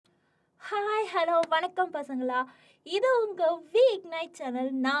Hi hello வணக்கம் பசங்களா. இது உங்கள் வீக் நைட் சேனல்.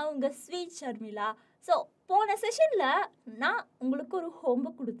 நான் உங்கள் ஸ்வீட் ஷர்மிளா. ஸோ போன செஷனில் நான் உங்களுக்கு ஒரு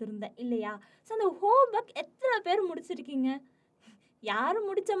ஹோம்ஒர்க் கொடுத்துருந்தேன் இல்லையா? ஸோ அந்த ஹோம்ஒர்க் எத்தனை பேர் முடிச்சிருக்கீங்க? யாரும்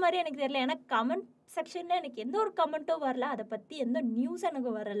முடித்த மாதிரி எனக்கு தெரியல. ஏன்னா கமெண்ட் செக்ஷனில் எனக்கு எந்த ஒரு கமெண்ட்டும் வரல, அதை பற்றி எந்த நியூஸ்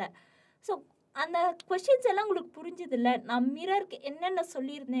எனக்கு வரலை. ஸோ அந்த கொஷின்ஸ் எல்லாம் உங்களுக்கு புரிஞ்சதில்ல. நான் மிரருக்கு என்னென்ன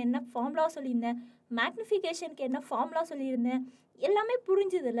சொல்லியிருந்தேன், என்ன ஃபார்முலா சொல்லியிருந்தேன், மேக்னிஃபிகேஷனுக்கு என்ன ஃபார்முலா சொல்லியிருந்தேன், எல்லாமே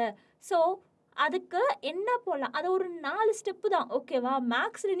புரிஞ்சதில்ல. ஸோ அதுக்கு என்ன போடலாம், அது ஒரு 4 ஸ்டெப்பு தான் ஓகேவா?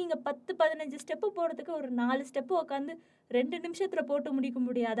 மேக்ஸில் நீங்கள் 10-15 ஸ்டெப்பு போடுறதுக்கு ஒரு 4 ஸ்டெப்பு உட்காந்து 2 நிமிஷத்தில் போட்டு முடிக்க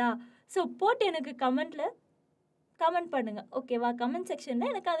முடியாதா? ஸோ போட்டு எனக்கு கமெண்ட் பண்ணுங்கள் ஓகேவா? கமெண்ட் செக்ஷனில்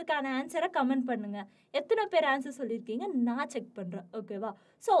எனக்கு அதுக்கான ஆன்சரை கமெண்ட் பண்ணுங்கள். எத்தனை பேர் ஆன்சர் சொல்லியிருக்கீங்க நான் செக் பண்ணுறேன் ஓகேவா?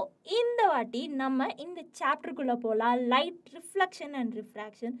 ஸோ இந்த வாட்டி நம்ம இந்த சாப்டருக்குள்ளே போகலாம். Light, reflection and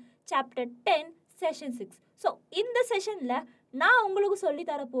refraction, chapter 10 session 6. So இந்த செஷனில் நான் உங்களுக்கு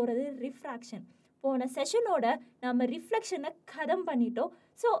சொல்லித்தர போகிறது ரிஃப்ராக்ஷன். போன செஷனோட நம்ம ரிஃப்ளெக்ஷனை கதம் பண்ணிட்டோம்.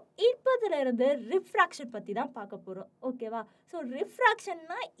 ஸோ இப்போதுலேருந்து ரிஃப்ராக்ஷன் பற்றி தான் பார்க்க போகிறோம் ஓகேவா? ஸோ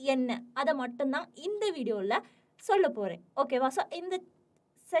ரிஃப்ராக்ஷன்னா என்ன, அதை மட்டும்தான் இந்த வீடியோவில் சொல்ல போகிறேன் ஓகேவா? ஸோ இந்த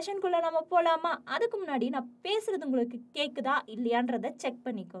செஷனுக்குள்ளே நம்ம போகலாமா? அதுக்கு முன்னாடி நான் பேசுகிறது உங்களுக்கு கேட்குதா இல்லையான்றதை செக்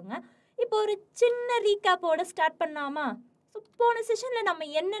பண்ணிக்கோங்க. இப்போ ஒரு சின்ன ரீகேப்போட ஸ்டார்ட் பண்ணலாமா? ஸோ போன செஷனில் நம்ம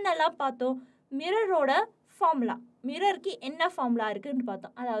என்னென்னலாம் பார்த்தோம்? மிரரோட ஃபார்முலா, மிரருக்கு என்ன ஃபார்முலா இருக்குதுன்னு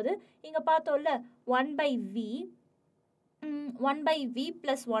பார்த்தோம். அதாவது இங்கே பார்த்தோம்ல 1/v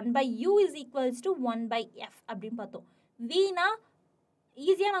 + 1/u = 1/f அப்படின்னு பார்த்தோம். வினா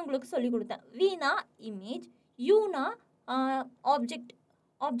ஈஸியாக நான் உங்களுக்கு சொல்லி கொடுத்தேன். வினா இமேஜ், யூனா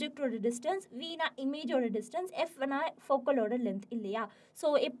ஆப்ஜெக்டோட டிஸ்டன்ஸ், வினா இமேஜோட டிஸ்டன்ஸ், எஃப்னா ஃபோக்கலோட லென்த் இல்லையா? ஸோ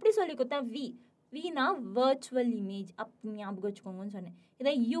எப்படி சொல்லி கொடுத்தேன்? வினா வர்ச்சுவல் இமேஜ் அப்படி ஞாபகம் வச்சுக்கோங்கன்னு சொன்னேன்.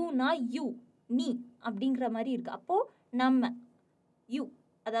 இதை யூனா யூ நீ அப்படிங்கிற மாதிரி இருக்குது. அப்போது நம்ம யூ,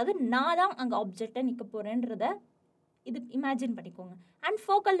 அதாவது நான் தான் அங்கே ஆப்ஜெக்டை நிற்க போகிறேன்றத இது இமேஜின் பண்ணிக்கோங்க. அண்ட்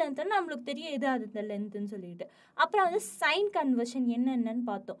ஃபோக்கல் லென்த்துன்னு நம்மளுக்கு தெரியும் எது அது இந்த லென்த்துன்னு சொல்லிட்டு. அப்புறம் வந்து சைன் கன்வர்ஷன் என்னென்னு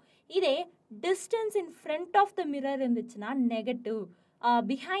பார்த்தோம். இதே distance in front of the mirror இருந்துச்சுன்னா நெகட்டிவ்,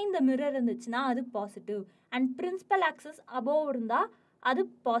 பிஹைண்ட் த மிரர் இருந்துச்சுன்னா அது positive, and principal access above இருந்தால் அது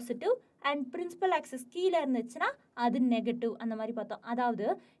பாசிட்டிவ், அண்ட் பிரின்சிபல் ஆக்சஸ் கீழே இருந்துச்சுன்னா அது நெகட்டிவ். அந்த மாதிரி பார்த்தோம். அதாவது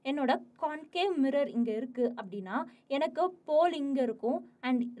என்னோட கான்கேவ் மிரர் இங்கே இருக்குது அப்படின்னா எனக்கு போல் இங்கே இருக்கும்,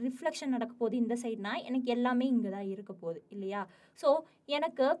 அண்ட் ரிஃப்ளெக்ஷன் நடக்க போகுது இந்த சைட்னா எனக்கு எல்லாமே இங்கே தான் இருக்க போகுது இல்லையா? ஸோ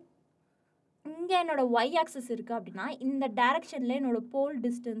எனக்கு இங்கே என்னோடய ஒய் ஆக்சஸ் இருக்குது அப்படின்னா இந்த டைரக்ஷனில் என்னோடய போல்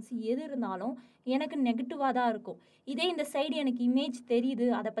டிஸ்டன்ஸ் எது இருந்தாலும் எனக்கு நெகட்டிவாக தான் இருக்கும். இதே இந்த சைடு எனக்கு இமேஜ் தெரியுது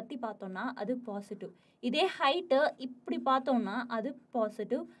அதை பற்றி பார்த்தோன்னா அது பாசிட்டிவ். இதே ஹைட்டு இப்படி பார்த்தோன்னா அது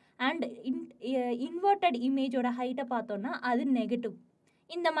பாசிட்டிவ், அண்ட் இன்வெர்டட் இமேஜோட ஹைட்டை பார்த்தோன்னா அது நெகட்டிவ்.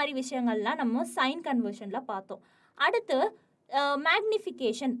 இந்த மாதிரி விஷயங்கள்லாம் நம்ம சைன் கன்வர்ஷனில் பார்த்தோம். அடுத்து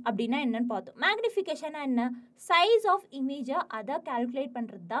மேக்னிஃபிகேஷன் அப்படின்னா என்னன்னு பார்த்தோம். மேக்னிஃபிகேஷனா என்ன? சைஸ் ஆஃப் இமேஜை அதை கால்குலேட்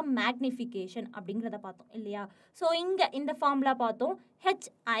பண்ணுறது தான் மேக்னிஃபிகேஷன் அப்படிங்கிறத பார்த்தோம் இல்லையா? ஸோ இங்கே இந்த ஃபார்முலா பார்த்தோம்.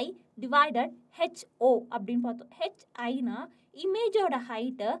 HI டிவைடட் HO அப்படின்னு பார்த்தோம். HIனா இமேஜோட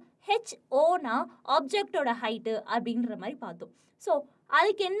ஹைட்டு, HOனா ஆப்ஜெக்டோட ஹைட்டு அப்படின்ற மாதிரி பார்த்தோம். ஸோ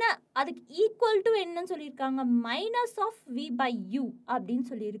அதுக்கு ஈக்குவல் டு என்னன்னு சொல்லியிருக்காங்க? -v/u அப்படின்னு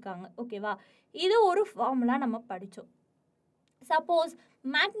சொல்லியிருக்காங்க ஓகேவா? இது ஒரு ஃபார்முலா நம்ம படித்தோம். சப்போஸ்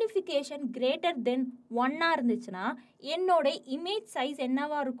மேக்னிஃபிகேஷன் கிரேட்டர் தென் 1 இருந்துச்சுன்னா என்னோட இமேஜ் சைஸ்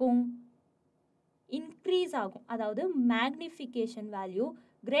என்னவாக இருக்கும்? இன்க்ரீஸ் ஆகும். அதாவது மேக்னிஃபிகேஷன் வேல்யூ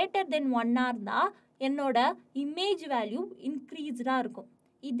கிரேட்டர் தென் 1 இருந்தால் என்னோட இமேஜ் வேல்யூ இன்க்ரீஸ்டாக இருக்கும்.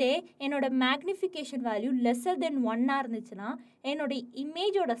 இதே என்னோட மேக்னிஃபிகேஷன் வேல்யூ லெஸ்ஸர் தென் 1 இருந்துச்சுன்னா என்னோட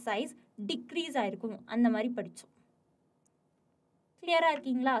இமேஜோட சைஸ் டிக்ரீஸ் ஆகிருக்கும். அந்த மாதிரி படித்தோம். கிளியராக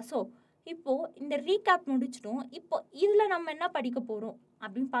இருக்கீங்களா? ஸோ இப்போது இந்த ரீகேப் முடிச்சிட்டோம். இப்போ இதில் நம்ம என்ன படிக்க போகிறோம்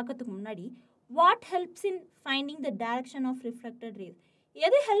அப்படின்னு பார்க்கறதுக்கு முன்னாடி, what helps in finding the direction of reflected race?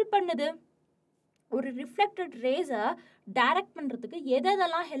 எது ஹெல்ப் பண்ணுது? ஒரு ரிஃப்ளெக்டட் ரேஸை டைரக்ட் பண்ணுறதுக்கு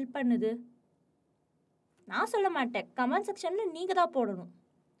எதெல்லாம் ஹெல்ப் பண்ணுது? நான் சொல்ல மாட்டேன், கமெண்ட் செக்ஷனில் நீங்கள் தான் போடணும்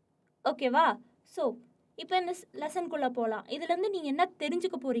ஓகேவா? ஸோ இப்போ இந்த லெசனுக்குள்ளே போகலாம். இதுலேருந்து நீங்கள் என்ன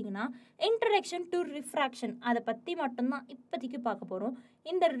தெரிஞ்சுக்க போகிறீங்கன்னா, இன்ட்ரடக்ஷன் டு ரிஃப்ராக்ஷன் அதை பற்றி மட்டும்தான் இப்போதைக்கு பார்க்க போகிறோம்.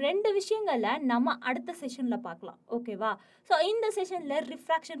 இந்த 2 விஷயங்களை நம்ம அடுத்த செஷனில் பார்க்கலாம் ஓகேவா? ஸோ இந்த செஷனில்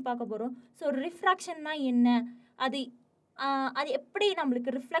ரிஃப்ராக்ஷன் பார்க்க போகிறோம். ஸோ ரிஃப்ராக்ஷன்னா என்ன, அது எப்படி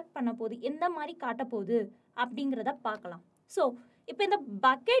நம்மளுக்கு ரிஃப்ளெக்ட் பண்ண போகுது, எந்த மாதிரி காட்ட போகுது அப்படிங்கிறத பார்க்கலாம். ஸோ இப்போ இந்த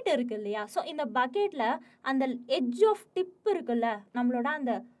பக்கெட் இருக்குது இல்லையா? ஸோ இந்த பக்கெட்டில் அந்த எட்ஜ் ஆஃப் டிப் இருக்குல்ல, நம்மளோட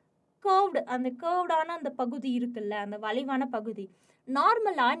அந்த கேர்வ்டான அந்த பகுதி இருக்குல்ல, அந்த வளைவான பகுதி.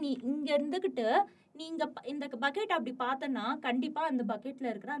 நார்மலாக நீ இங்கே இருந்துக்கிட்டு நீங்கள் இந்த பக்கெட் அப்படி பார்த்தோன்னா கண்டிப்பாக அந்த பக்கெட்டில்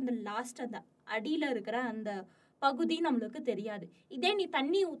இருக்கிற அந்த லாஸ்ட் அந்த அடியில் இருக்கிற அந்த பகுதி நம்மளுக்கு தெரியாது. இதே நீ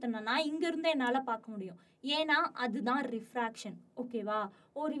தண்ணி ஊத்துனா இங்க இருந்து என்னால பார்க்க முடியும். ஏன்னா அதுதான் ரிஃப்ராக்ஷன். ஓகேவா?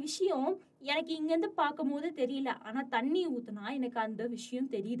 ஒரு விஷயம் எனக்கு இங்க இருந்து பார்க்கும்போது தெரியல. ஆனா தண்ணி ஊத்துனா எனக்கு அந்த விஷயம்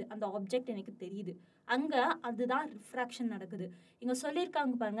தெரியுது. அந்த ஆப்ஜெக்ட் எனக்கு தெரியுது. அங்க அதுதான் ரிஃப்ராக்ஷன் நடக்குது. இங்க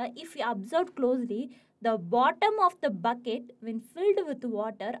சொல்லியிருக்காங்க பாருங்க. If you observe closely the bottom of the bucket when filled with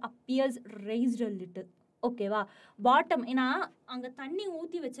water appears raised a little. ஓகேவா? பாட்டம் ஏன்னா அங்கே தண்ணி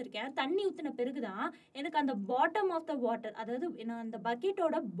ஊற்றி வச்சிருக்கேன். தண்ணி ஊற்றின பிறகுதான் எனக்கு அந்த பாட்டம் ஆஃப் த வாட்டர், அதாவது நான் அந்த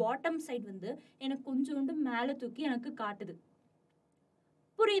பக்கெட்டோட பாட்டம் சைடு வந்து எனக்கு கொஞ்சோண்டு மேலே தூக்கி எனக்கு காட்டுது.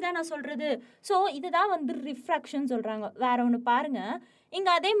 புரியுதா நான் சொல்றது? ஸோ இதுதான் வந்து ரிஃப்ராக்ஷன் சொல்றாங்க. வேற ஒன்று பாருங்க.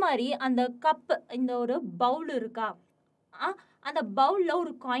 இங்க அதே மாதிரி அந்த கப், இந்த ஒரு பவுல் இருக்கா? அந்த பவுல்ல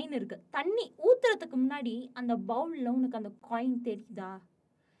ஒரு காயின் இருக்கு. தண்ணி ஊத்துறதுக்கு முன்னாடி அந்த பவுல்ல உனக்கு அந்த காயின் தெரியுதா?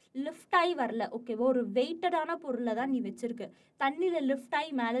 லிஃப்ட் ஆகி வரல. ஓகேவா? ஒரு வெயிட்டடான பொருளை தான் நீ வச்சிருக்க. தண்ணியில லிஃப்ட்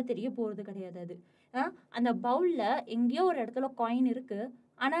ஆகி மேலே தெரிய போறது கிடையாது அது. அந்த பவுல்ல எங்கேயோ ஒரு இடத்துல காயின் இருக்கு.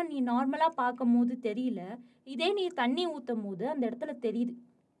 ஆனா நீ நார்மலா பார்க்கும் போது தெரியல. இதே நீ தண்ணி ஊத்தும் போது அந்த இடத்துல தெரியுது.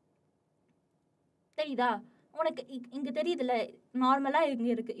 தெரியுதா? உனக்கு இங்க தெரியுதுல்ல, நார்மலா இங்க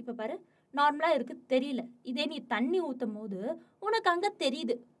இருக்கு. இப்ப பாரு, நார்மலா இருக்கு, தெரியல. இதே நீ தண்ணி ஊத்தும் போது உனக்கு அங்க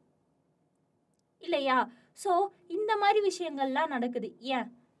தெரியுது இல்லையா? ஸோ இந்த மாதிரி விஷயங்கள்லாம் நடக்குது.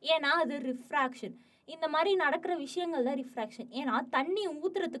 ஏன்னா அது ரிஃப்ராக்ஷன். இந்த மாதிரி நடக்கிற விஷயங்கள் தான் ரிஃப்ராக்ஷன். ஏன்னா தண்ணி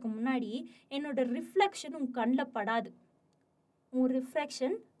ஊத்துறதுக்கு முன்னாடி என்னோட ரிஃப்ளெக்ஷன் உன் கண்ணில் படாது. உன்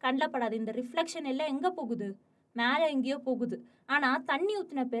ரிஃப்ராக்ஷன் கண்ணில் படாது. இந்த ரிஃப்ளெக்ஷன் எல்லாம் எங்கே போகுது? மேலே எங்கேயோ போகுது. ஆனால் தண்ணி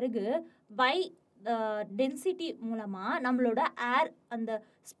ஊற்றின பிறகு பை டென்சிட்டி மூலமாக நம்மளோட ஏர், அந்த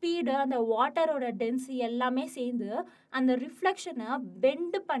ஸ்பீடு, அந்த வாட்டரோட டென்சிட்டி எல்லாமே சேர்ந்து அந்த ரிஃப்ளெக்ஷனை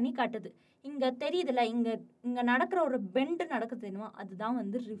பெண்டு பண்ணி காட்டுது. இங்கே தெரியுதுல்ல, இங்கே நடக்கிற ஒரு பெண்டு நடக்குது தெரியுமா? அதுதான்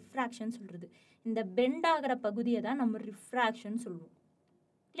வந்து ரிஃப்ராக்ஷன் சொல்கிறது. இந்த பெண்ட் ஆகிற பகுதியை தான் நம்ம ரிஃப்ராக்ஷன் சொல்லுவோம்.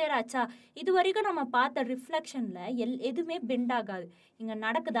 கிளியர் ஆச்சா? இது வரைக்கும் நம்ம பார்த்த ரிஃப்ளெக்ஷனில் எதுவுமே பெண்ட் ஆகாது. இங்கே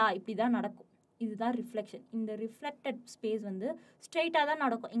நடக்குதா? இப்படி தான் நடக்கும். இதுதான் ரிஃப்ளெக்ஷன். இந்த ரிஃப்ளெக்டட் ஸ்பேஸ் வந்து ஸ்ட்ரெயிட்டாக தான்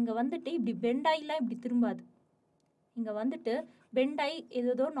நடக்கும். இங்கே வந்துட்டு இப்படி பெண்ட் ஆகிலாம் இப்படி திரும்பாது. இங்கே வந்துட்டு பெண்ட் ஆகி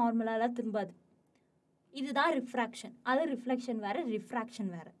ஏதோ நார்மலாலாம் திரும்பாது. இதுதான் ரிஃப்ராக்ஷன். அது ரிஃப்ளெக்ஷன் வேறு,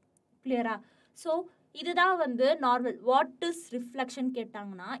 ரிஃப்ராக்ஷன் வேறு. கிளியரா? ஸோ இதுதான் வந்து நார்மல். வாட் இஸ் ரிஃப்ளெக்ஷன்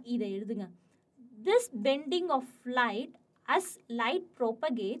கேட்டாங்கன்னா இதை எழுதுங்க. This bending of light as light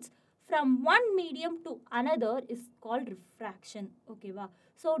propagates from one medium to another is called refraction. ஓகேவா?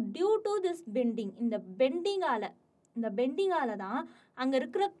 So due to this bending, இந்த பெண்டிங்கால தான் அங்கே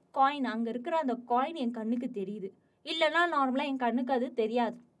இருக்கிற காயின், அங்கே இருக்கிற அந்த காயின் என் கண்ணுக்கு தெரியுது. இல்லைன்னா நார்மலாக என் கண்ணுக்கு அது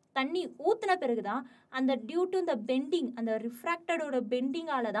தெரியாது. தண்ணி ஊற்றின பிறகு தான் அந்த டியூ டு இந்த பெண்டிங், அந்த ரிஃப்ராக்டடோட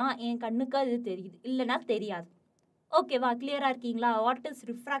பெண்டிங்கால தான் என் கண்ணுக்கு அது தெரியுது. இல்லைன்னா தெரியாது. ஓகேவா? கிளியராக இருக்கீங்களா? வாட் இஸ்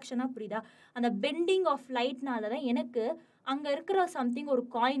ரிஃப்ராக்ஷனாக புரியுதா? அந்த பெண்டிங் ஆஃப் லைட்னால தான் எனக்கு அங்கே இருக்கிற சம்திங், ஒரு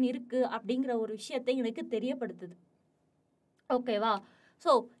காயின் இருக்குது அப்படிங்கிற ஒரு விஷயத்தை எனக்கு தெரியப்படுத்துது. ஓகேவா?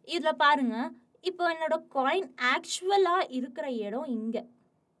 ஸோ இதில் பாருங்க, இப்போ என்னோட காயின் ஆக்சுவலாக இருக்கிற இடம் இங்கே.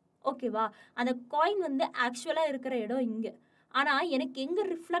 ஓகேவா? அந்த காயின் வந்து ஆக்சுவலாக இருக்கிற இடம் இங்கே. ஆனால் எனக்கு எங்கே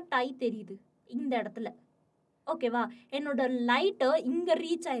ரிஃப்ளெக்ட் ஆகி தெரியுது? இந்த இடத்துல. ஓகேவா? என்னோட லைட்டு இங்கே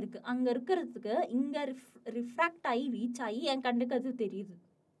ரீச் ஆகிருக்கு. அங்கே இருக்கிறதுக்கு இங்கே ரிஃப்ராக்ட் ஆகி ரீச் ஆகி என் கண்ணுக்கு அது தெரியுது.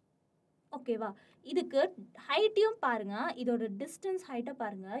 ஓகேவா? இதுக்கு ஹைட்டையும் பாருங்க, இதோட டிஸ்டன்ஸ் ஹைட்டை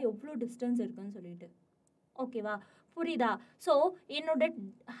பாருங்க, எவ்வளோ டிஸ்டன்ஸ் இருக்குன்னு சொல்லிட்டு. ஓகேவா? புரியுதா? ஸோ என்னோட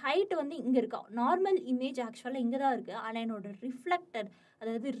ஹைட் வந்து இங்கே இருக்கா. நார்மல் இமேஜ் ஆக்சுவலாக இங்கே தான் இருக்குது. ஆனால் என்னோட ரிஃப்ளெக்டட்,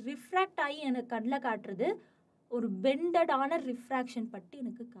 அதாவது ரிஃப்ராக்ட் ஆகி எனக்கு கண்ணில் காட்டுறது ஒரு பெண்டடான ரிஃப்ராக்ஷன் பட்டு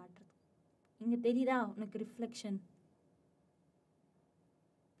எனக்கு காட்டுறது. இங்கே தெரியுதா உனக்கு ரிஃப்ளெக்ஷன்?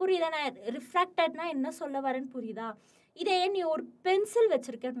 புரியுதா? நான் ரிஃப்ராக்டட்னா என்ன சொல்ல வரேன்னு புரியுதா? இதே நீ ஒரு பென்சில்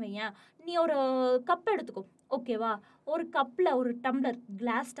வச்சுருக்கேன்னு வையன், நீ ஒரு கப் எடுத்துக்கோ. ஓகேவா? ஒரு கப்பில், ஒரு டம்ளர்,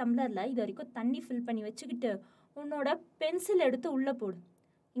 கிளாஸ் டம்ளரில் இது வரைக்கும் தண்ணி ஃபில் பண்ணி வச்சுக்கிட்டு உன்னோட பென்சில் எடுத்து உள்ளே போடு.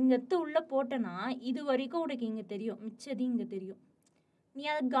 இங்கே எடுத்து உள்ளே போட்டேன்னா இது வரைக்கும் உனக்கு இங்கே தெரியும், மிச்சது இங்கே தெரியும். நீ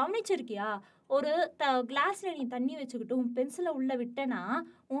அதை கவனிச்சிருக்கியா? ஒரு கிளாஸில் நீ தண்ணி வச்சுக்கிட்டு உன் பென்சிலை உள்ளே விட்டேன்னா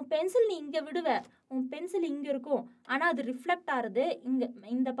உன் பென்சில் நீ இங்கே விடுவ, உன் பென்சில் இங்கே இருக்கும். ஆனால் அது ரிஃப்ளெக்ட் ஆகிறது இங்கே,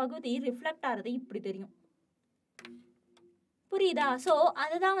 இந்த பகுதி ரிஃப்ளெக்ட் ஆகிறது இப்படி தெரியும். புரியுதா? ஸோ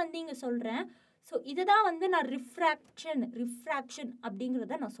அதை தான் வந்து இங்கே சொல்கிறேன். ஸோ இதுதான் வந்து நான் ரிஃப்ராக்ஷன்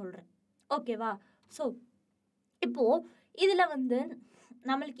அப்படிங்கிறத நான் சொல்கிறேன். ஓகேவா? ஸோ இப்போது இதில் வந்து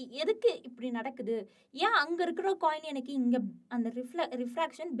நம்மளுக்கு எதுக்கு இப்படி நடக்குது? ஏன் அங்கே இருக்கிற காயின் எனக்கு இங்கே அந்த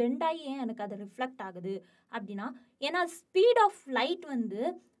ரிஃப்ராக்ஷன் பெண்ட் ஆகி ஏன் எனக்கு அது ரிஃப்ளெக்ட் ஆகுது அப்படின்னா, ஏன்னா ஸ்பீட் ஆஃப் லைட் வந்து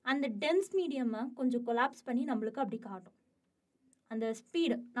அந்த டென்ஸ் மீடியமை கொஞ்சம் கொலாப்ஸ் பண்ணி நம்மளுக்கு அப்படி காட்டும். அந்த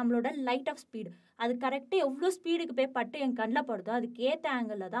ஸ்பீடு, நம்மளோட லைட் ஆஃப் ஸ்பீடு, அது கரெக்டாக எவ்வளோ ஸ்பீடுக்கு போய் பட்டு என் கண்ணில் படுதோ அதுக்கு ஏற்ற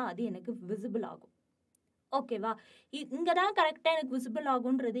ஆங்கிளில் தான் அது எனக்கு விசிபிள் ஆகும். ஓகேவா? இங்கே தான் கரெக்டாக எனக்கு விசிபிள்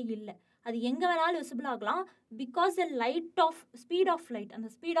ஆகுன்றது இல்லை. அது எங்கே வேணாலும் விசிபிள் ஆகலாம். Because the speed of light, அந்த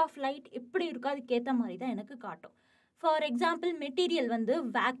ஸ்பீட் ஆஃப் லைட் எப்படி இருக்கோ அதுக்கேற்ற மாதிரி தான் எனக்கு காட்டும். ஃபார் எக்ஸாம்பிள் மெட்டீரியல் வந்து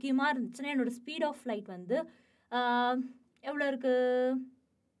வேக்யூமாக இருந்துச்சுன்னா என்னோடய ஸ்பீட் ஆஃப் லைட் வந்து எவ்வளோ இருக்குது?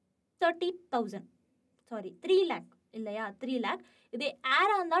 30,000, சாரி 3 lakh இல்லையா? 3 lakh. இதே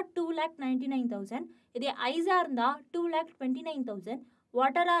ஏராக இருந்தால் 2,99,000. இதே ஐஸாக இருந்தால் 2,29,000.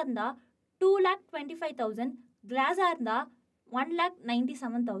 வாட்டராக இருந்தால் 2,25,000. கிளாஸாக இருந்தால்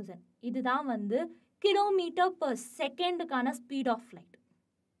 1,97,000. இதுதான் வந்து kilometre per செகண்டுக்கான speed of light.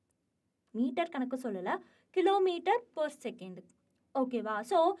 Metre கணக்கு சொல்லலை, கிலோமீட்டர் பர் செகண்டு. ஓகேவா?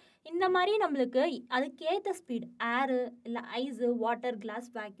 ஸோ இந்த மாதிரி நம்மளுக்கு அதுக்கேற்ற ஸ்பீட் ஏரு இல்லை ஐஸு, வாட்டர், கிளாஸ்,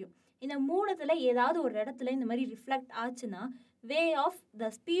 வேக்யூம், இந்த மூணுத்தில் ஏதாவது ஒரு இடத்துல இந்த மாதிரி ரிஃப்ளெக்ட் ஆச்சுன்னா way of the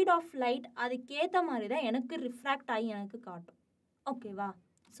speed of light அதுக்கேற்ற மாதிரி தான் எனக்கு ரிஃப்ராக்ட் ஆகி எனக்கு காட்டும். ஓகேவா?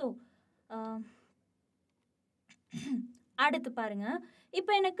 ஸோ அடுத்து பாருங்க,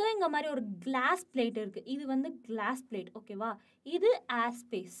 இப்போ எனக்கு இங்கே மாதிரி ஒரு கிளாஸ் பிளேட் இருக்குது. இது வந்து கிளாஸ் பிளேட். ஓகேவா? இது ஏர்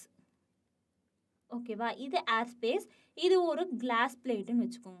ஸ்பேஸ். ஓகேவா? இது ஏர் ஸ்பேஸ், இது ஒரு கிளாஸ் பிளேட்டுன்னு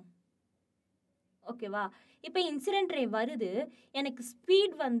வச்சுக்கோங்க. ஓகேவா? இப்போ இன்சிடென்ட் ரே வருது, எனக்கு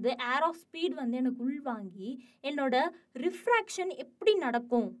ஸ்பீட் வந்து ஏர் ஆஃப் ஸ்பீட் வந்து எனக்கு உள்வாங்கி என்னோட ரிஃப்ராக்ஷன் எப்படி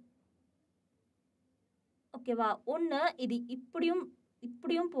நடக்கும்? ஓகேவா? ஒன்று இது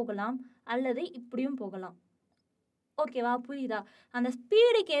இப்படியும் போகலாம் அல்லது இப்படியும் போகலாம். ஓகேவா? புரியுதா? அந்த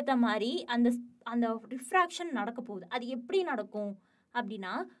ஸ்பீடுக்கு ஏற்ற மாதிரி அந்த ரிஃப்ராக்ஷன் நடக்க போகுது. அது எப்படி நடக்கும்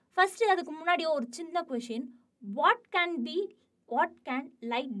அப்படின்னா, ஃபர்ஸ்ட் அதுக்கு முன்னாடி ஒரு சின்ன question, what can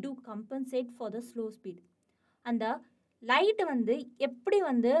light two compensate for the slow speed? அந்த லைட் வந்து எப்படி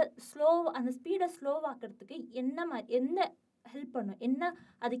வந்து அந்த ஸ்பீடை ஸ்லோவாக்கிறதுக்கு என்ன ஹெல்ப் பண்ணும், என்ன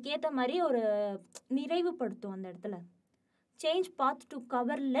அதுக்கேற்ற மாதிரி ஒரு நிறைவுபடுத்தும் அந்த இடத்துல? Change path to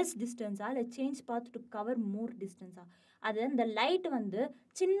cover less டிஸ்டன்ஸா இல்லை சேஞ்ச் பாத் டு கவர் மோர் டிஸ்டன்ஸா? அது அந்த லைட் வந்து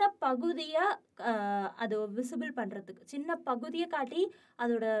சின்ன பகுதியாக அது விசிபிள் பண்ணுறதுக்கு சின்ன பகுதியை காட்டி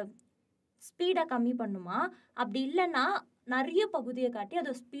அதோட ஸ்பீடை கம்மி பண்ணுமா, அப்படி இல்லைன்னா நிறைய பகுதியை காட்டி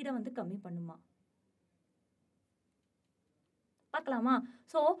அதோட ஸ்பீடை வந்து கம்மி பண்ணுமா? பார்க்கலாமா?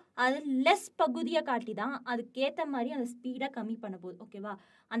 ஸோ அது லெஸ் பகுதியை காட்டி தான் அதுக்கேற்ற மாதிரி அந்த ஸ்பீடை கம்மி பண்ண போகுது. ஓகேவா?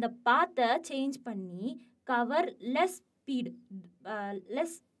 அந்த பாத்தை சேஞ்ச் பண்ணி cover less speed,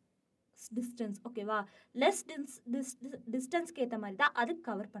 less distance. ஓகேவா? லெஸ் டிஸ்டன்ஸ்க்கு ஏற்ற மாதிரி தான் அது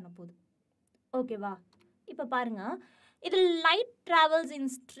கவர் பண்ண போகுது. ஓகேவா? இப்போ பாருங்க, இது light travels in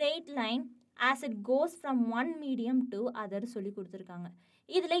straight line as it goes from one medium to other சொல்லி கொடுத்துருக்காங்க.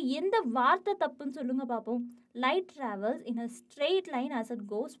 இதில் எந்த வார்த்தை தப்புன்னு சொல்லுங்க பார்ப்போம். Light travels in a straight line as it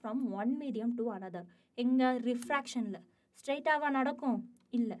goes from one medium to another. எங்கள் ரிஃப்ராக்ஷனில் ஸ்ட்ரெயிட்டாக நடக்கும்?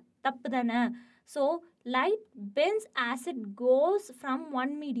 இல்லை, தப்பு தானே? So light bends as it goes from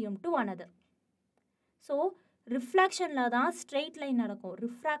one medium to another. So ரிஃப்ளாக்ஷனில் தான் ஸ்ட்ரெயிட் லைன் நடக்கும்,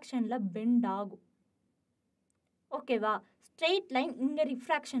 ரிஃப்ராக்ஷனில் பெண்ட் ஆகும். ஓகேவா? ஸ்ட்ரெயிட் லைன் இங்கே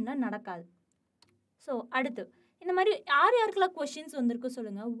ரிஃப்ராக்ஷனில் நடக்காது. ஸோ அடுத்து இந்த மாதிரி யாருக்கெல்லாம் கொஷின்ஸ் வந்திருக்கு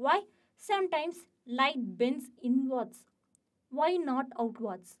சொல்லுங்கள். why sometimes light bends inwards, why not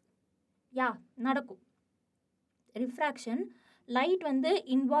outwards? நடக்கும். ரிஃப்ராக்ஷன் லைட் வந்து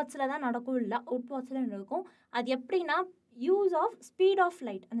இன்வார்ட்ஸில் தான் நடக்கும், இல்லை அவுட்வார்ட்ஸில் நடக்கும். அது எப்படின்னா use of speed of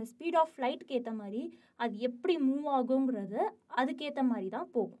light, அந்த ஸ்பீட் ஆஃப் லைட்டுக்கு ஏற்ற மாதிரி அது எப்படி மூவ் ஆகுங்கிறது அதுக்கேற்ற மாதிரி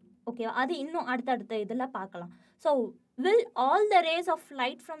தான் போகும். ஓகே, அது இன்னும் அடுத்தடுத்த இதில் பார்க்கலாம். So will all the race of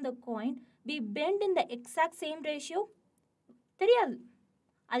light from the coin B bend in the exact same ratio? தெரியாது.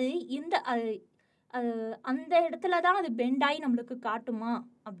 அது அந்த இடத்துல தான் அது பெண்ட் ஆகி நம்மளுக்கு காட்டுமா?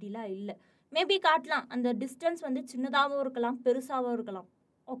 அப்படிலாம் இல்லை. மேபி காட்டலாம், அந்த டிஸ்டன்ஸ் வந்து சின்னதாகவும் இருக்கலாம், பெருசாகவும் இருக்கலாம்.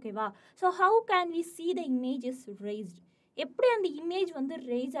 ஓகேவா? So how can we see the image is rest? எப்படி அந்த இமேஜ் வந்து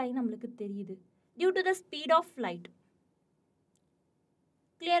ரேஸ் ஆகி நம்மளுக்கு தெரியுது? Due to the speed of light.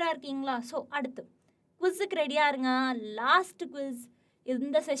 கிளியராக இருக்கீங்களா? ஸோ அடுத்து குவிஸுக்கு ரெடியாக இருங்க. லாஸ்ட் குவிஸ்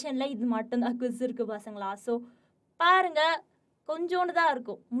இந்த செஷனில் இது மட்டும்தான் குவிஸ் இருக்குது பசங்களா. ஸோ பாருங்கள், கொஞ்சோண்டு தான்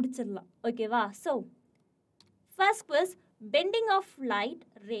இருக்கும், முடிச்சிடலாம். ஓகேவா? So first quiz, bending of light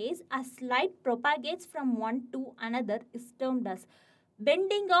rays as light propagates from one to another is termed as.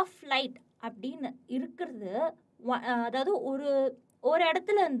 bending of light அப்படின்னு இருக்கிறது, அதாவது ஒரு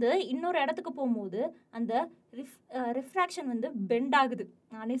இடத்துல இருந்து இன்னொரு இடத்துக்கு போகும்போது அந்த ரிஃப்ராக்ஷன் வந்து பெண்ட் ஆகுது.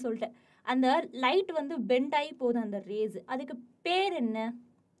 நானே சொல்லிட்டேன், அந்த லைட் வந்து பெண்ட் ஆகி போகுது அந்த ரேஸ். அதுக்கு பேர் என்ன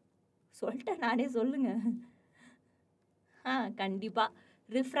சொல்லிட்டேன் நானே, சொல்லுங்க. கண்டிப்பாக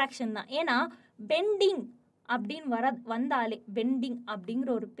ரிஃப்ராக்ஷன் தான். ஏன்னா பெண்டிங் அப்படின்னு வந்தாலே, பெண்டிங் அப்படிங்கிற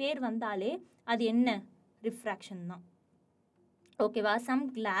ஒரு பேர் வந்தாலே அது என்ன? ரிஃப்ராக்ஷன் தான். ஓகேவா? சம்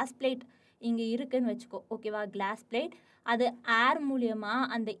கிளாஸ் பிளேட் இங்கே இருக்குன்னு வச்சுக்கோ. ஓகேவா? கிளாஸ் பிளேட், அது ஏர் மூலியமாக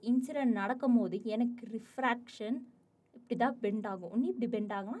அந்த இன்சிடென்ட் நடக்கும் போது எனக்கு ரிஃப்ராக்ஷன் இப்படி தான் பெண்ட் ஆகும். ஒன்று இப்படி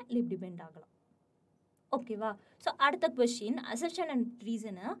பெண்ட் ஆகலாம், இல்லை இப்படி பெண்ட் ஆகலாம். ஓகேவா? ஸோ அடுத்த question assertion and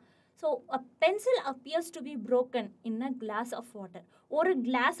reason. So a pencil appears to be broken in a class of water. ஒரு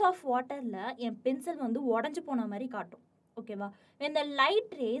கிளாஸ் ஆஃப் வாட்டரில் என் பென்சில் வந்து உடஞ்சி போன மாதிரி காட்டும். ஓகேவா? when the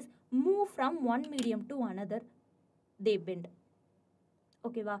light rays move from one medium to another they bend.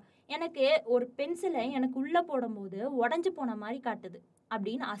 ஓகேவா? எனக்கு ஒரு பென்சிலை எனக்கு உள்ளே போடும்போது உடஞ்சி போன மாதிரி காட்டுது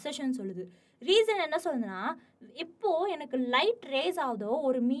அப்படின்னு அசர்ஷன் சொல்லுது. ரீசன் என்ன சொல்லுதுன்னா, எப்போ எனக்கு லைட் ரேஸ் ஆகுதோ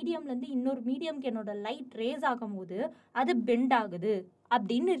ஒரு மீடியம்லேருந்து இன்னொரு மீடியம்க்கு என்னோட லைட் ரேஸ் ஆகும்போது அது பெண்ட் ஆகுது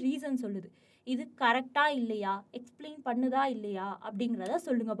அப்படின்னு ரீசன் சொல்லுது. இது கரெக்டா இல்லையா, எக்ஸ்பிளைன் பண்ணுதா இல்லையா அப்படிங்கிறத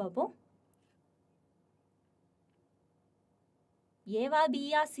சொல்லுங்க பார்ப்போம். ஏவா,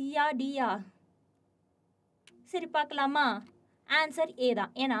 பியா, சியா, டியா? சரி பார்க்கலாமா? ஆன்சர் ஏ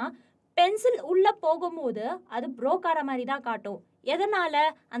தான். ஏன்னா பென்சில் உள்ளே போகும்போது அது ப்ரோக் ஆகிற மாதிரி தான் காட்டும். எதனால்?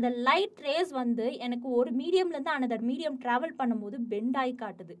 அந்த லைட் ரேஸ் வந்து எனக்கு ஒரு மீடியம்லேருந்து அனதர் மீடியம் ட்ராவல் பண்ணும்போது பெண்ட் ஆகி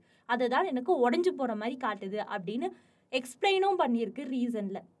காட்டுது. அதுதான் எனக்கு உடஞ்சி போகிற மாதிரி காட்டுது அப்படின்னு எக்ஸ்பிளைனும் பண்ணியிருக்கு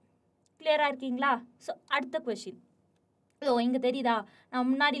ரீசனில். கிளியராக இருக்கீங்களா? ஸோ அடுத்த கொஷின். ஸோ இங்கே தெரியுதா, நான்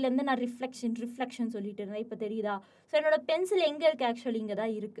முன்னாடியிலேருந்து நான் ரிஃப்ளெக்ஷன் சொல்லிட்டு இருந்தேன். இப்போ தெரியுதா? ஸோ என்னோடய பென்சில் எங்கே இருக்குது? ஆக்சுவலி இங்கே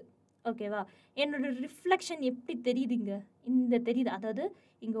தான் இருக்குது. ஓகேவா? என்னோடய ரிஃப்ளெக்ஷன் எப்படி தெரியுதுங்க? இந்த தெரியுது, அதாவது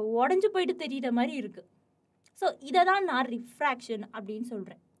இங்கே உடஞ்சி போயிட்டு தெரியுற மாதிரி இருக்குது. ஸோ இதை தான் நான் ரிஃப்ராக்ஷன் அப்படின்னு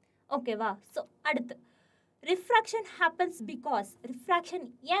சொல்கிறேன். ஓகேவா? ஸோ அடுத்து ரிஃப்ராக்ஷன் ஹேப்பன்ஸ் பிகாஸ். ரிஃப்ராக்ஷன்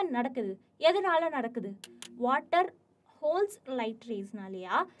ஏன் நடக்குது, எதனால் நடக்குது? Water holes light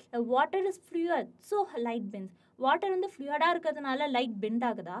ரேஸ்னாலையா? Water is fluid so light Benz. Water வந்து ஃப்ளூயடாக இருக்கிறதுனால லைட் பெண்ட்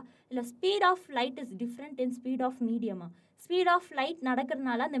ஆகுதா? இல்லை speed of light is different in speed of மீடியமா? ஸ்பீட் ஆஃப் லைட்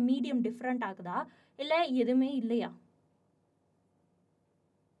நடக்கிறதுனால அந்த மீடியம் டிஃப்ரெண்ட் ஆகுதா? இல்லை எதுவுமே இல்லையா?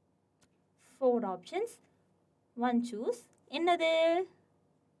 4 ஆப்ஷன்ஸ், 1 சூஸ். என்னது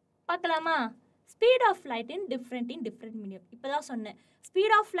பார்க்கலாமா? Speed of light in different medium. இப்போ தான் சொன்னேன்,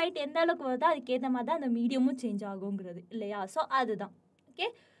 ஸ்பீட் ஆஃப் லைட் எந்த அளவுக்கு வருதோ அதுக்கேற்ற மாதிரி தான் அந்த மீடியமும் சேஞ்ச் ஆகுங்கிறது இல்லையா? ஸோ அதுதான். ஓகே,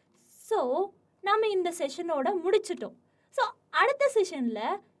 ஸோ நம்ம இந்த செஷனோட முடிச்சிட்டோம். ஸோ அடுத்த செஷனில்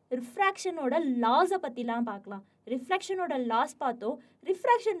ரிஃப்ராக்ஷனோட லாஸை பற்றிலாம் பார்க்கலாம். ரிஃப்ளெக்ஷனோட லாஸ் பார்த்தோம்,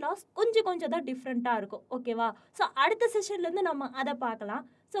 ரிஃப்ராக்ஷன் லாஸ் கொஞ்சம் தான் டிஃப்ரெண்ட்டாக இருக்கும். ஓகேவா? ஸோ அடுத்த செஷன்லேருந்து நம்ம அதை பார்க்கலாம்.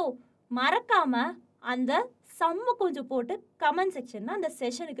 ஸோ மறக்காமல் அந்த சம்மை கொஞ்சம் போட்டு கமெண்ட் செக்ஷனில் அந்த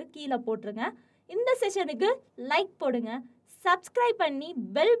செஷனுக்கு கீழே போட்டுருங்க. இந்த செஷனுக்கு லைக் போடுங்க, சப்ஸ்கிரைப் பண்ணி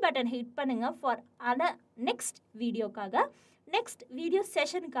பெல் பட்டன் ஹிட் பண்ணுங்கள் ஃபார் நெக்ஸ்ட் வீடியோக்காக. நெக்ஸ்ட் வீடியோ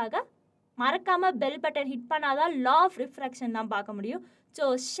செஷனுக்காக மறக்காமல் பெல் பட்டன் ஹிட் பண்ணாதான் லா ஆஃப் ரிஃப்ராக்ஷன் தான் பார்க்க முடியும். ஸோ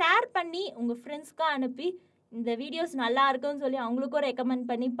ஷேர் பண்ணி உங்கள் ஃப்ரெண்ட்ஸ்க்கும் அனுப்பி இந்த வீடியோஸ் நல்லா இருக்குன்னு சொல்லி அவங்களுக்கும் ரெக்கமெண்ட்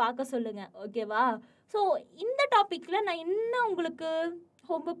பண்ணி பார்க்க சொல்லுங்கள். ஓகேவா? ஸோ இந்த டாப்பிக்கில் நான் என்ன உங்களுக்கு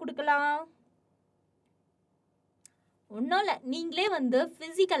ஹோம்ஒர்க் கொடுக்கலாம்? ஒன்றும் இல்லை, நீங்களே வந்து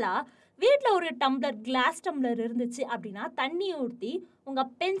ஃபிசிக்கலாக வீட்டில் ஒரு கிளாஸ் டம்ளர் இருந்துச்சு அப்படின்னா தண்ணி ஊற்றி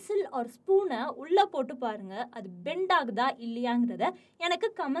உங்கள் பென்சில் ஒரு ஸ்பூனை உள்ளே போட்டு பாருங்கள், அது பெண்ட் ஆகுதா இல்லையாங்கிறத எனக்கு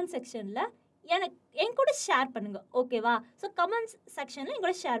கமெண்ட் செக்ஷனில் என் கூட ஷேர் பண்ணுங்கள். ஓகேவா? ஸோ கமெண்ட் செக்ஷனில் என்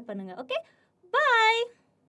கூட ஷேர் பண்ணுங்கள். ஓகே, பாய்.